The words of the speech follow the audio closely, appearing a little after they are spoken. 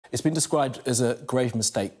It's been described as a grave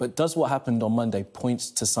mistake, but does what happened on Monday point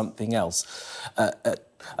to something else?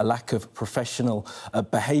 A lack of professional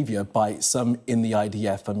behaviour by some in the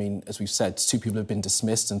IDF. I mean, as we've said, 2 people have been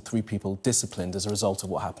dismissed and 3 people disciplined as a result of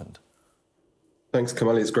what happened. Thanks,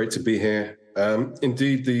 Kamali. It's great to be here.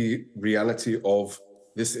 Indeed, the reality of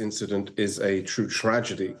this incident is a true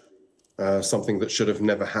tragedy, something that should have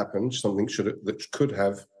never happened, something that could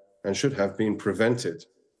have and should have been prevented.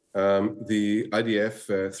 The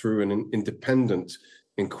IDF, through an independent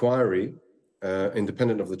inquiry,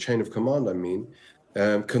 independent of the chain of command, I mean,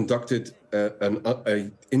 conducted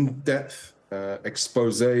an in-depth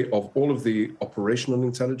expose of all of the operational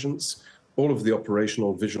intelligence, all of the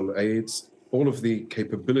operational visual aids, all of the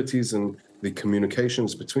capabilities and the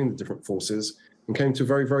communications between the different forces, and came to a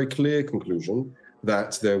very, very clear conclusion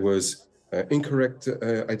that there was incorrect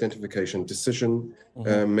identification,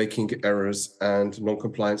 decision-making errors, and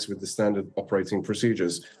non-compliance with the standard operating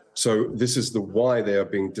procedures. So this is the why they are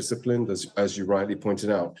being disciplined, as you rightly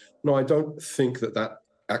pointed out. No, I don't think that that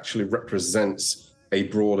actually represents a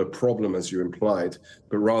broader problem, as you implied,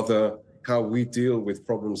 but rather how we deal with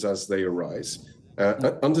problems as they arise,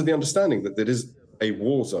 under the understanding that there is a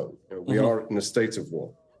war zone. You know, we are in a state of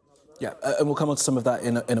war. Yeah, and we'll come on to some of that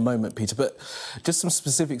in a moment, Peter, but just some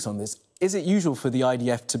specifics on this. Is it usual for the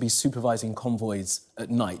IDF to be supervising convoys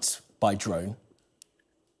at night by drone?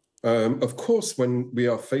 Of course, when we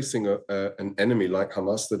are facing an enemy like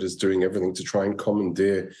Hamas that is doing everything to try and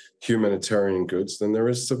commandeer humanitarian goods, then there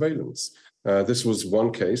is surveillance. This was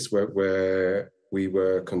one case where we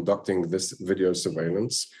were conducting this video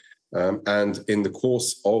surveillance, and in the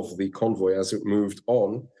course of the convoy, as it moved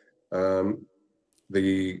on,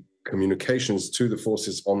 the communications to the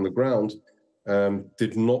forces on the ground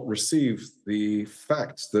did not receive the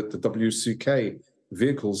fact that the WCK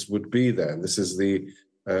vehicles would be there. This is the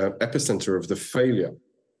epicenter of the failure.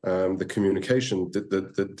 The communication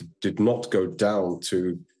that did not go down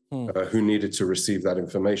to who needed to receive that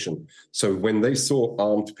information. So when they saw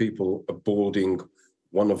armed people boarding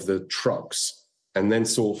one of the trucks and then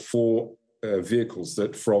saw 4 vehicles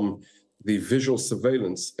that from the visual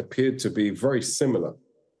surveillance appeared to be very similar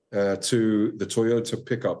to the Toyota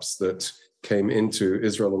pickups that came into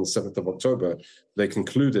Israel on the 7th of October, they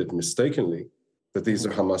concluded mistakenly that these are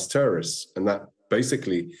Hamas terrorists, and that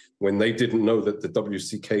basically, when they didn't know that the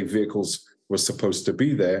WCK vehicles were supposed to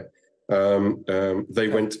be there, they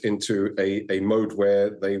went into a mode where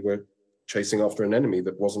they were chasing after an enemy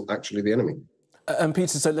that wasn't actually the enemy. And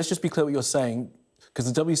Peter, so let's just be clear what you're saying,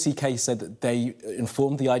 because the WCK said that they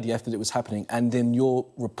informed the IDF that it was happening, and in your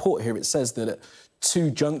report here it says that at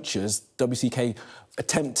 2 junctures, WCK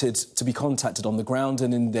attempted to be contacted on the ground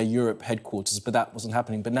and in their Europe headquarters, but that wasn't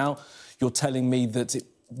happening. But now you're telling me that it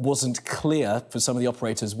wasn't clear for some of the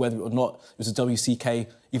operators whether or not it was a WCK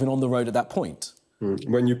even on the road at that point.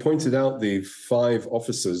 When you pointed out the 5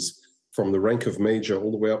 officers from the rank of major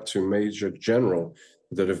all the way up to major general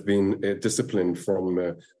that have been disciplined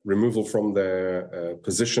from removal from their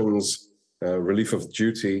positions, relief of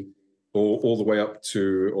duty, or all the way up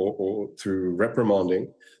to or through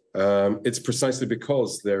reprimanding, it's precisely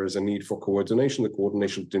because there is a need for coordination. The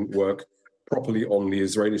coordination didn't work properly on the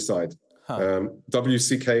Israeli side.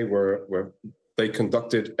 WCK they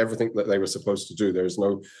conducted everything that they were supposed to do. There is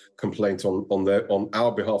no complaint on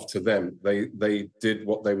our behalf to them. They did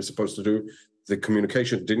what they were supposed to do. The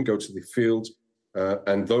communication didn't go to the field,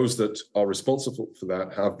 and those that are responsible for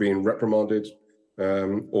that have been reprimanded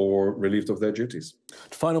or relieved of their duties.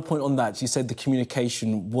 Final point on that, you said the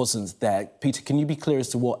communication wasn't there. Peter, can you be clear as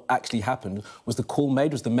to what actually happened? Was the call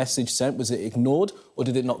made? Was the message sent? Was it ignored? Or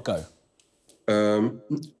did it not go?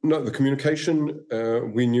 No, the communication,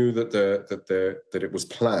 we knew that it was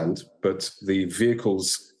planned, but the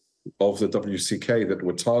vehicles of the WCK that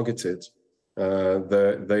were targeted,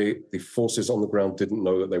 the forces on the ground didn't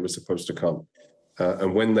know that they were supposed to come.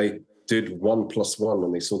 And when they did 1+1,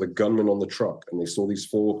 and they saw the gunman on the truck, and they saw these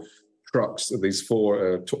 4 trucks, these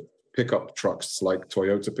 4 pickup trucks, like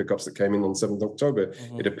Toyota pickups that came in on 7th October,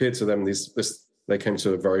 it appeared to them they came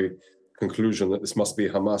to a very conclusion that this must be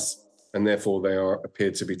Hamas, and therefore they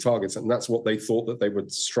appeared to be targets, and that's what they thought that they were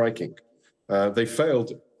striking. They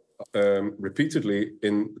failed repeatedly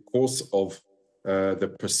in the course of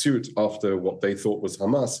the pursuit after what they thought was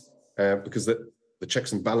Hamas, because the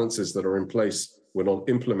checks and balances that are in place were not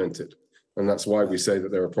implemented. And that's why we say that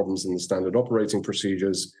there are problems in the standard operating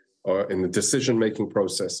procedures, in the decision-making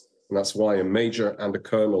process, and that's why a major and a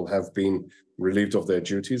colonel have been relieved of their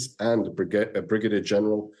duties, and a brigadier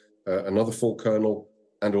general, another full colonel,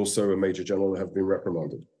 and also a major general have been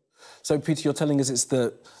reprimanded. So, Peter, you're telling us it's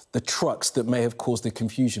the trucks that may have caused the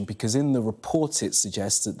confusion, because in the report it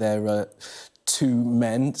suggests that there are two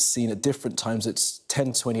men seen at different times at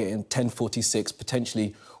 10:28 and 10:46,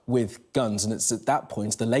 potentially with guns. And it's at that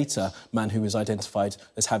point, the later man who was identified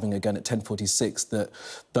as having a gun at 10:46, that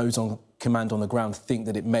those on command on the ground think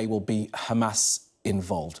that it may well be Hamas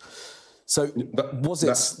involved. So was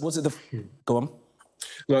it the... Go on.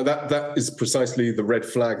 No, that is precisely the red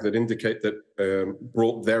flag that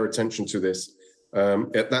brought their attention to this.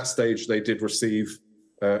 At that stage, they did receive,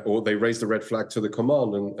 or they raised the red flag to the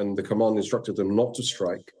command, and the command instructed them not to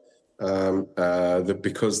strike,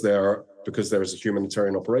 because there is a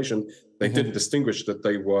humanitarian operation. They didn't distinguish that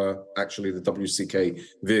they were actually the WCK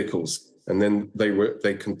vehicles, and then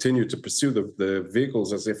they continued to pursue the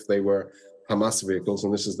vehicles as if they were Hamas vehicles,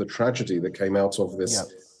 and this is the tragedy that came out of this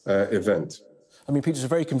event. I mean, Peter, it's a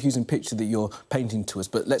very confusing picture that you're painting to us,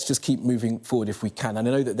 but let's just keep moving forward if we can. And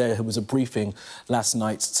I know that there was a briefing last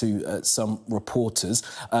night to some reporters,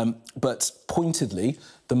 but pointedly,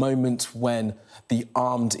 the moment when the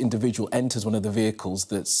armed individual enters one of the vehicles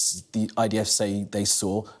that the IDF say they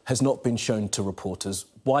saw has not been shown to reporters.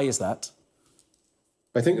 Why is that?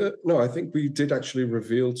 I think I think we did actually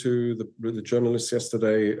reveal to the journalists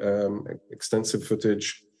yesterday extensive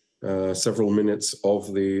footage, several minutes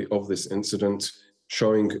of this incident,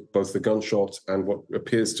 showing both the gunshot and what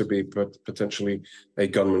appears to be potentially a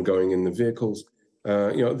gunman going in the vehicles.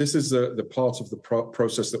 This is the part of the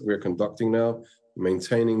process that we're conducting now,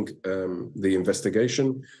 maintaining the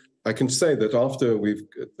investigation. I can say that after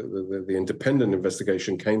the independent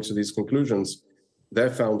investigation came to these conclusions, their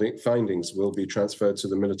findings will be transferred to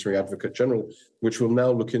the Military Advocate General, which will now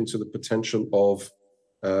look into the potential of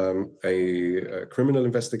a criminal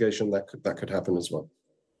investigation that could happen as well.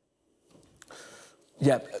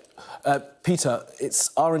 Yeah. Peter, it's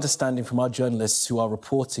our understanding from our journalists who are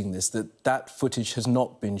reporting this that footage has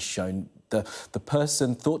not been shown. The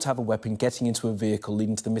person thought to have a weapon getting into a vehicle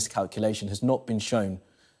leading to the miscalculation has not been shown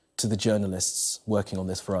to the journalists working on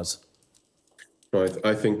this for us. Right.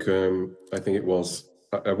 I think it was.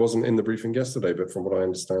 I wasn't in the briefing yesterday, but from what I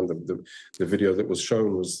understand, the video that was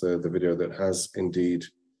shown was the video that has indeed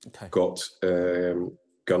got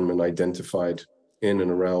gunmen identified in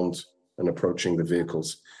and around and approaching the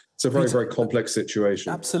vehicles. It's a very, very complex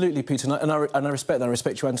situation. Absolutely, Peter, and I respect that. I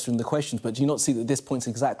respect you answering the questions, but do you not see that this points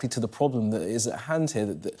exactly to the problem that is at hand here,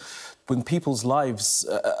 that when people's lives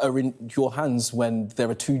are in your hands, when there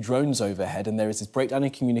are two drones overhead and there is this breakdown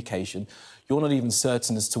in communication, you're not even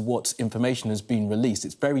certain as to what information has been released.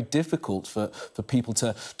 It's very difficult for people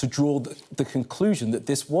to draw the conclusion that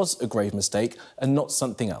this was a grave mistake and not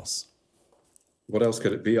something else. What else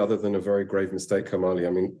could it be other than a very grave mistake, Kamali?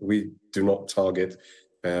 I mean, we do not target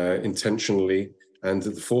intentionally, and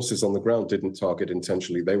the forces on the ground didn't target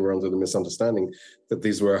intentionally. They were under the misunderstanding that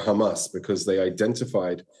these were Hamas because they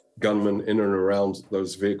identified gunmen in and around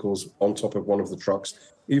those vehicles on top of one of the trucks,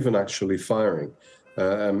 even actually firing.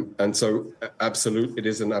 And so it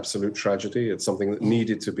is an absolute tragedy. It's something that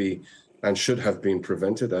needed to be and should have been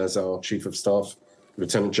prevented, as our Chief of Staff,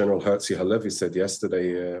 Lieutenant General Herzi Halevi, said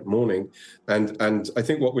yesterday morning. And I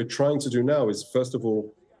think what we're trying to do now is, first of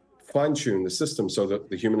all, fine-tune the system so that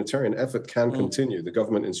the humanitarian effort can continue. The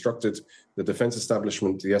government instructed the defense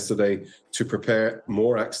establishment yesterday to prepare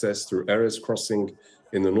more access through Erez crossing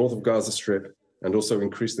in the north of Gaza Strip, and also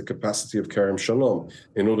increase the capacity of Kerem Shalom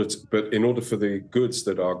in order for the goods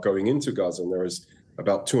that are going into Gaza. And there is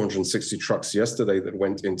about 260 trucks yesterday that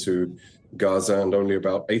went into Gaza, and only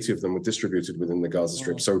about 80 of them were distributed within the Gaza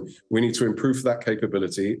Strip. So we need to improve that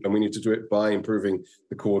capability, and we need to do it by improving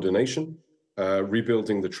the coordination,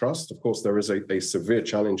 rebuilding the trust. Of course, there is a severe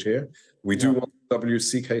challenge here. We do want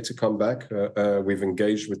WCK to come back. We've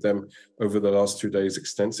engaged with them over the last 2 days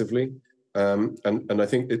extensively. And I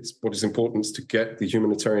think what is important is to get the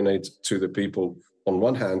humanitarian aid to the people on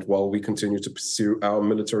one hand, while we continue to pursue our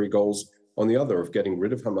military goals on the other, of getting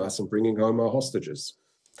rid of Hamas and bringing home our hostages.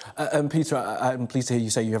 And Peter, I'm pleased to hear you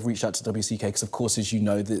say you have reached out to WCK, because of course, as you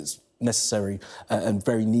know, that it's necessary and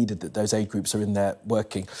very needed that those aid groups are in there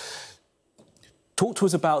working. Talk to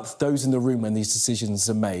us about those in the room when these decisions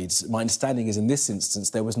are made. My understanding is, in this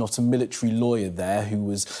instance, there was not a military lawyer there who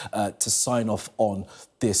was to sign off on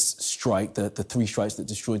this strike, the three strikes that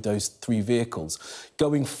destroyed those three vehicles.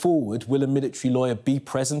 Going forward, will a military lawyer be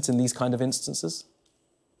present in these kind of instances?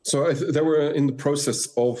 So there were, in the process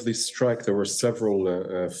of this strike, there were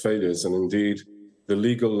several failures, and indeed the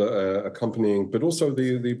legal accompanying, but also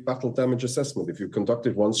the battle damage assessment. If you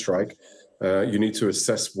conducted one strike, You need to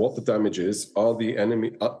assess what the damage is. Are the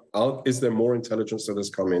enemy? Is there more intelligence that has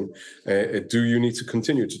come in? Do you need to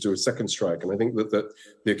continue to do a second strike? And I think that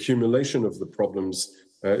the accumulation of the problems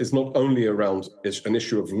is not only around an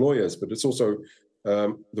issue of lawyers, but it's also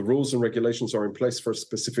the rules and regulations are in place for a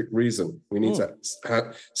specific reason. We need to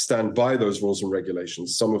stand by those rules and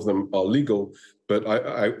regulations. Some of them are legal, but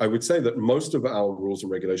I would say that most of our rules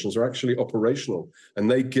and regulations are actually operational, and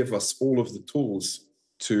they give us all of the tools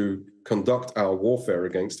to conduct our warfare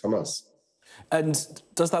against Hamas. And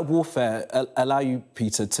does that warfare allow you,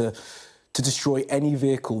 Peter, to destroy any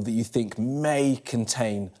vehicle that you think may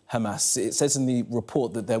contain Hamas? It says in the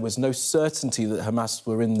report that there was no certainty that Hamas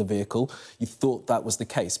were in the vehicle. You thought that was the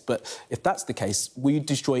case. But if that's the case, will you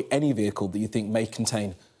destroy any vehicle that you think may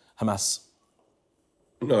contain Hamas?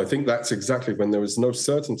 No, I think that's exactly when there was no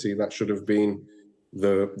certainty. That should have been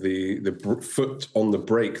the foot on the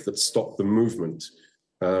brake that stopped the movement.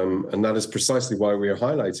 And that is precisely why we are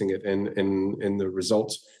highlighting it in the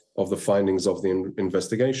results of the findings of the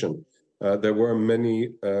investigation. There were many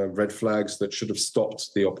red flags that should have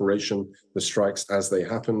stopped the operation, the strikes as they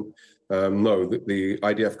happen. No, the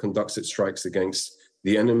IDF conducts its strikes against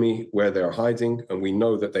the enemy where they're hiding, and we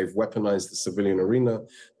know that they've weaponized the civilian arena.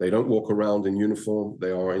 They don't walk around in uniform. They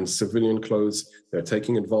are in civilian clothes. They're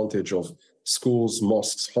taking advantage of schools,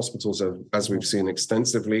 mosques, hospitals, as we've seen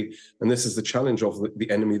extensively. And this is the challenge of the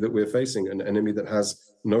enemy that we're facing, an enemy that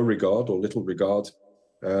has no regard or little regard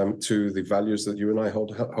to the values that you and I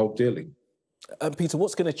hold dearly. Peter,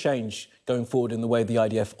 what's going to change going forward in the way the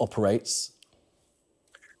IDF operates?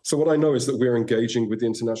 So what I know is that we're engaging with the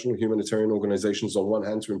international humanitarian organizations on one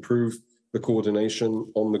hand to improve the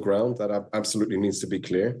coordination on the ground. That absolutely needs to be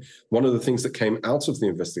clear. One of the things that came out of the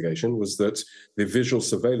investigation was that the visual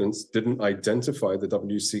surveillance didn't identify the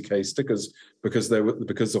WCK stickers because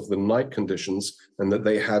of the night conditions, and that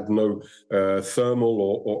they had no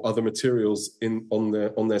thermal or other materials on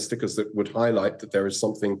their stickers that would highlight that there is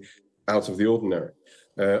something out of the ordinary.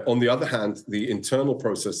 On the other hand, the internal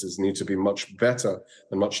processes need to be much better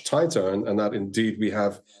and much tighter, and that indeed we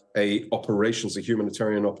have a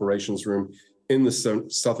humanitarian operations room in the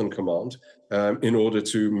Southern Command in order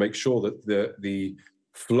to make sure that the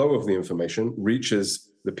flow of the information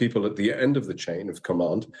reaches the people at the end of the chain of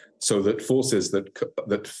command, so that forces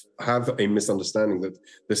that have a misunderstanding that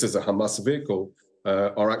this is a Hamas vehicle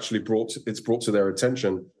are actually brought to their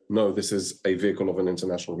attention. No, this is a vehicle of an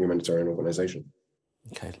international humanitarian organization.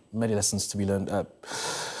 OK, many lessons to be learned.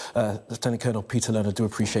 Lieutenant Colonel Peter Lerner, I do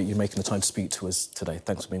appreciate you making the time to speak to us today.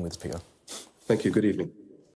 Thanks for being with us, Peter. Thank you. Good evening.